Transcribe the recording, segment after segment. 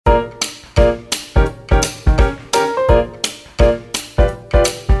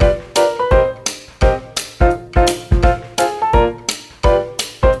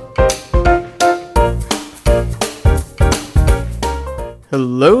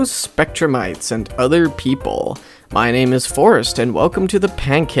Hello, Spectrumites and other people. My name is Forrest, and welcome to the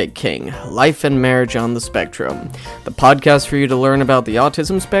Pancake King, Life and Marriage on the Spectrum, the podcast for you to learn about the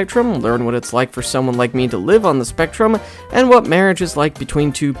autism spectrum, learn what it's like for someone like me to live on the spectrum, and what marriage is like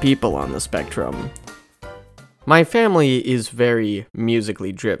between two people on the spectrum. My family is very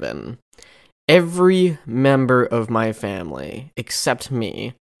musically driven. Every member of my family, except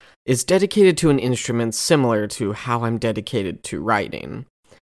me, is dedicated to an instrument similar to how I'm dedicated to writing.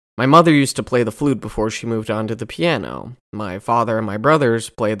 My mother used to play the flute before she moved on to the piano. My father and my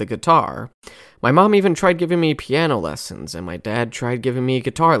brothers play the guitar. My mom even tried giving me piano lessons, and my dad tried giving me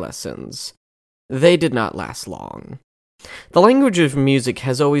guitar lessons. They did not last long. The language of music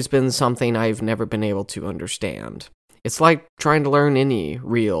has always been something I've never been able to understand. It's like trying to learn any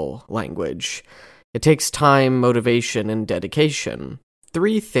real language. It takes time, motivation, and dedication.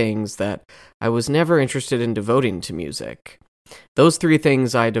 3 things that I was never interested in devoting to music. Those 3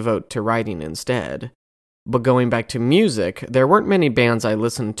 things I devote to writing instead. But going back to music, there weren't many bands I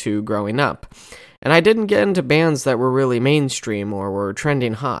listened to growing up, and I didn't get into bands that were really mainstream or were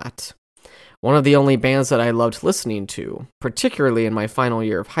trending hot. One of the only bands that I loved listening to, particularly in my final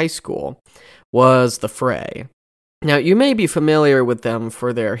year of high school, was the Fray. Now, you may be familiar with them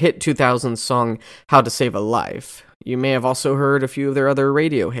for their hit 2000s song, How to Save a Life. You may have also heard a few of their other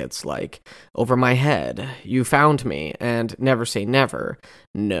radio hits like Over My Head, You Found Me, and Never Say Never.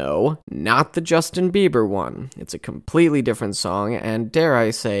 No, not the Justin Bieber one. It's a completely different song, and dare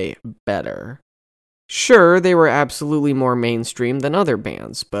I say, better. Sure, they were absolutely more mainstream than other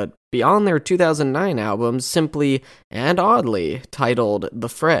bands, but beyond their 2009 album, simply and oddly titled The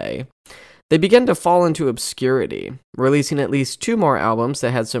Fray, they began to fall into obscurity, releasing at least 2 more albums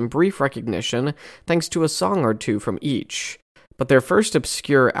that had some brief recognition thanks to a song or 2 from each. But their first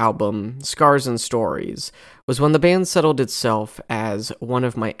obscure album, Scars and Stories, was when the band settled itself as one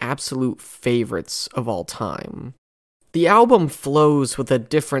of my absolute favorites of all time. The album flows with a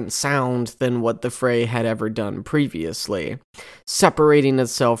different sound than what the Fray had ever done previously, separating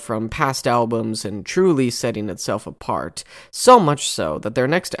itself from past albums and truly setting itself apart, so much so that their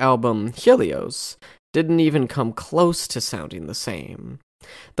next album, Helios, didn't even come close to sounding the same.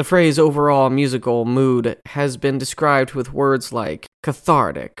 The Fray's overall musical mood has been described with words like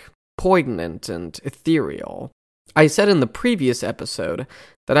cathartic, poignant, and ethereal. I said in the previous episode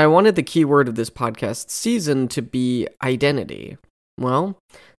that I wanted the keyword of this podcast season to be identity. Well,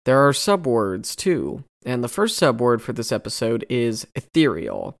 there are subwords too, and the first subword for this episode is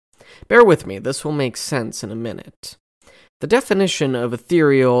ethereal. Bear with me, this will make sense in a minute. The definition of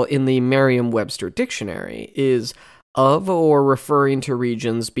ethereal in the Merriam-Webster dictionary is of or referring to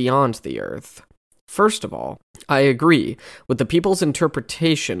regions beyond the earth. First of all, I agree with the people's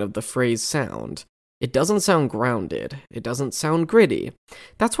interpretation of the phrase sound. It doesn't sound grounded. It doesn't sound gritty.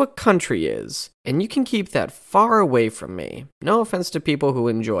 That's what country is, and you can keep that far away from me. No offense to people who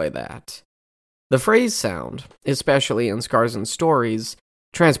enjoy that. The phrase sound, especially in Scars and Stories,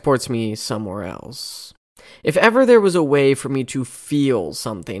 transports me somewhere else. If ever there was a way for me to feel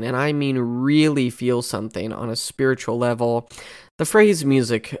something, and I mean really feel something on a spiritual level, the phrase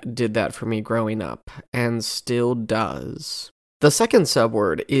music did that for me growing up, and still does. The second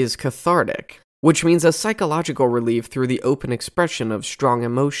subword is cathartic, which means a psychological relief through the open expression of strong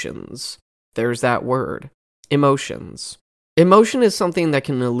emotions. There's that word, emotions. Emotion is something that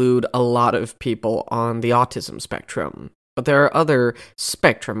can elude a lot of people on the autism spectrum, but there are other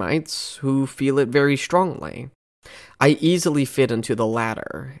spectrumites who feel it very strongly. I easily fit into the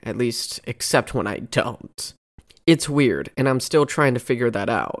latter, at least except when I don't. It's weird, and I'm still trying to figure that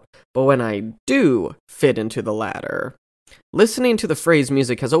out, but when I do fit into the latter, listening to the phrase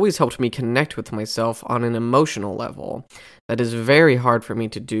music has always helped me connect with myself on an emotional level that is very hard for me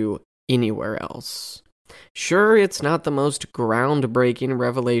to do anywhere else. Sure, it's not the most groundbreaking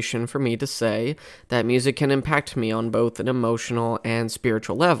revelation for me to say that music can impact me on both an emotional and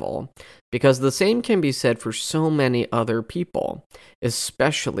spiritual level, because the same can be said for so many other people,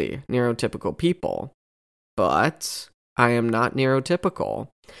 especially neurotypical people. But I am not neurotypical.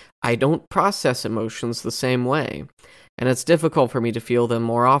 I don't process emotions the same way, and it's difficult for me to feel them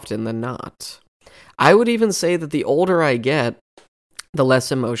more often than not. I would even say that the older I get, the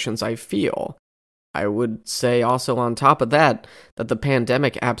less emotions I feel. I would say also on top of that the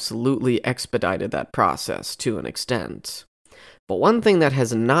pandemic absolutely expedited that process to an extent. But one thing that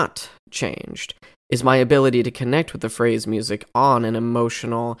has not changed is my ability to connect with the phrase music on an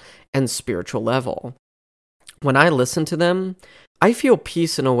emotional and spiritual level. When I listen to them, I feel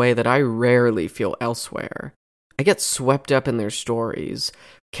peace in a way that I rarely feel elsewhere. I get swept up in their stories,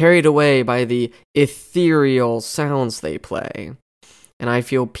 carried away by the ethereal sounds they play. and I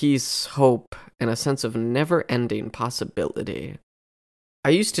feel peace, hope, and a sense of never-ending possibility. I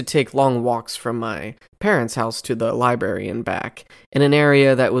used to take long walks from my parents' house to the library and back, in an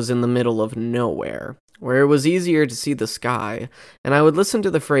area that was in the middle of nowhere, where it was easier to see the sky, and I would listen to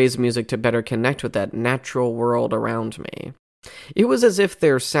the Fray's music to better connect with that natural world around me. It was as if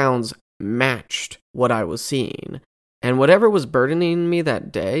their sounds matched what I was seeing, and whatever was burdening me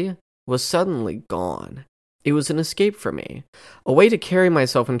that day was suddenly gone. It was an escape for me, a way to carry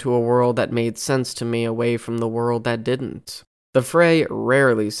myself into a world that made sense to me away from the world that didn't. The Fray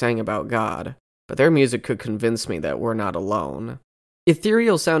rarely sang about God, but their music could convince me that we're not alone.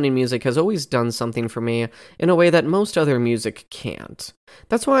 Ethereal-sounding music has always done something for me in a way that most other music can't.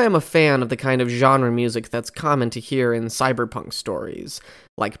 That's why I'm a fan of the kind of genre music that's common to hear in cyberpunk stories,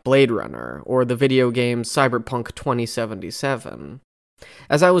 like Blade Runner or the video game Cyberpunk 2077.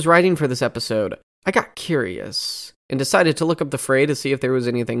 As I was writing for this episode, I got curious and decided to look up the Fray to see if there was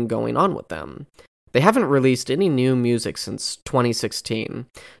anything going on with them. They haven't released any new music since 2016,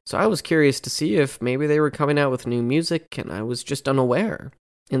 so I was curious to see if maybe they were coming out with new music and I was just unaware.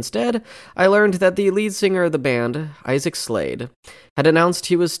 Instead, I learned that the lead singer of the band, Isaac Slade, had announced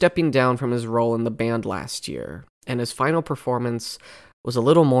he was stepping down from his role in the band last year, and his final performance was a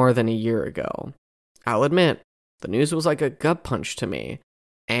little more than a year ago. I'll admit, the news was like a gut punch to me,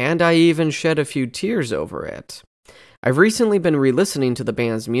 and I even shed a few tears over it. I've recently been re-listening to the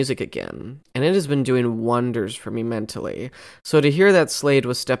band's music again, and it has been doing wonders for me mentally, so to hear that Slade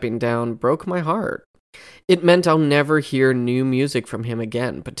was stepping down broke my heart. It meant I'll never hear new music from him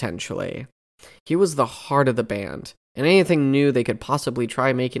again, potentially. He was the heart of the band, and anything new they could possibly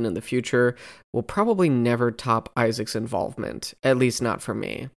try making in the future will probably never top Isaac's involvement, at least not for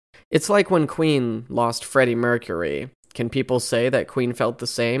me. It's like when Queen lost Freddie Mercury. Can people say that Queen felt the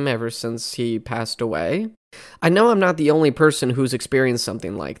same ever since he passed away? I know I'm not the only person who's experienced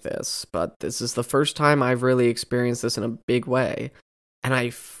something like this, but this is the first time I've really experienced this in a big way, and I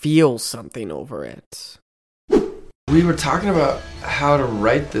feel something over it. We were talking about how to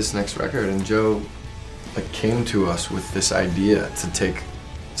write this next record, and Joe came to us with this idea to take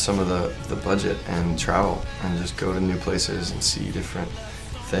some of the budget and travel and just go to new places and see different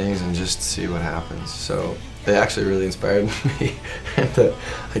things and just see what happens. So they actually really inspired me, and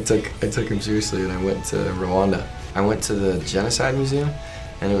I took him seriously, and I went to Rwanda. I went to the Genocide Museum,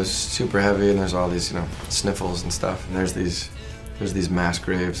 and it was super heavy, and there's all these sniffles and stuff, and there's these mass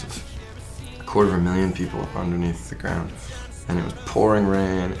graves of 250,000 people underneath the ground, and it was pouring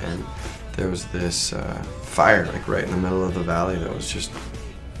rain, and there was this fire right in the middle of the valley that was just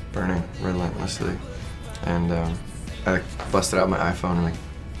burning relentlessly, and I busted out my iPhone and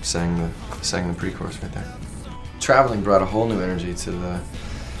sang the pre-chorus right there. Traveling brought a whole new energy to the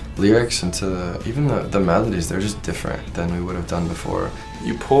lyrics and to even the melodies. They're just different than we would have done before.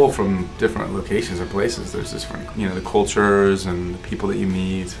 You pull from different locations or places. There's different, the cultures and the people that you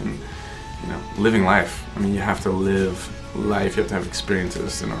meet, and living life. I mean, you have to live life. You have to have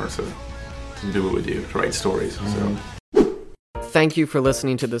experiences in order to do what we do, to write stories. Mm-hmm. So, thank you for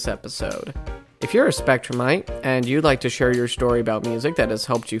listening to this episode. If you're a Spectrumite and you'd like to share your story about music that has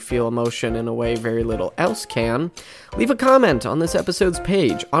helped you feel emotion in a way very little else can, leave a comment on this episode's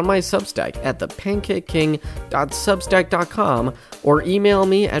page on my Substack at thepancakeking.substack.com or email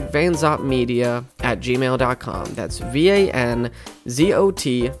me at vanzotmedia@gmail.com. That's VANZOT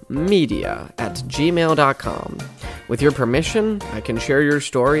media@gmail.com. With your permission, I can share your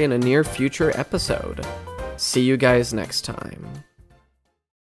story in a near future episode. See you guys next time.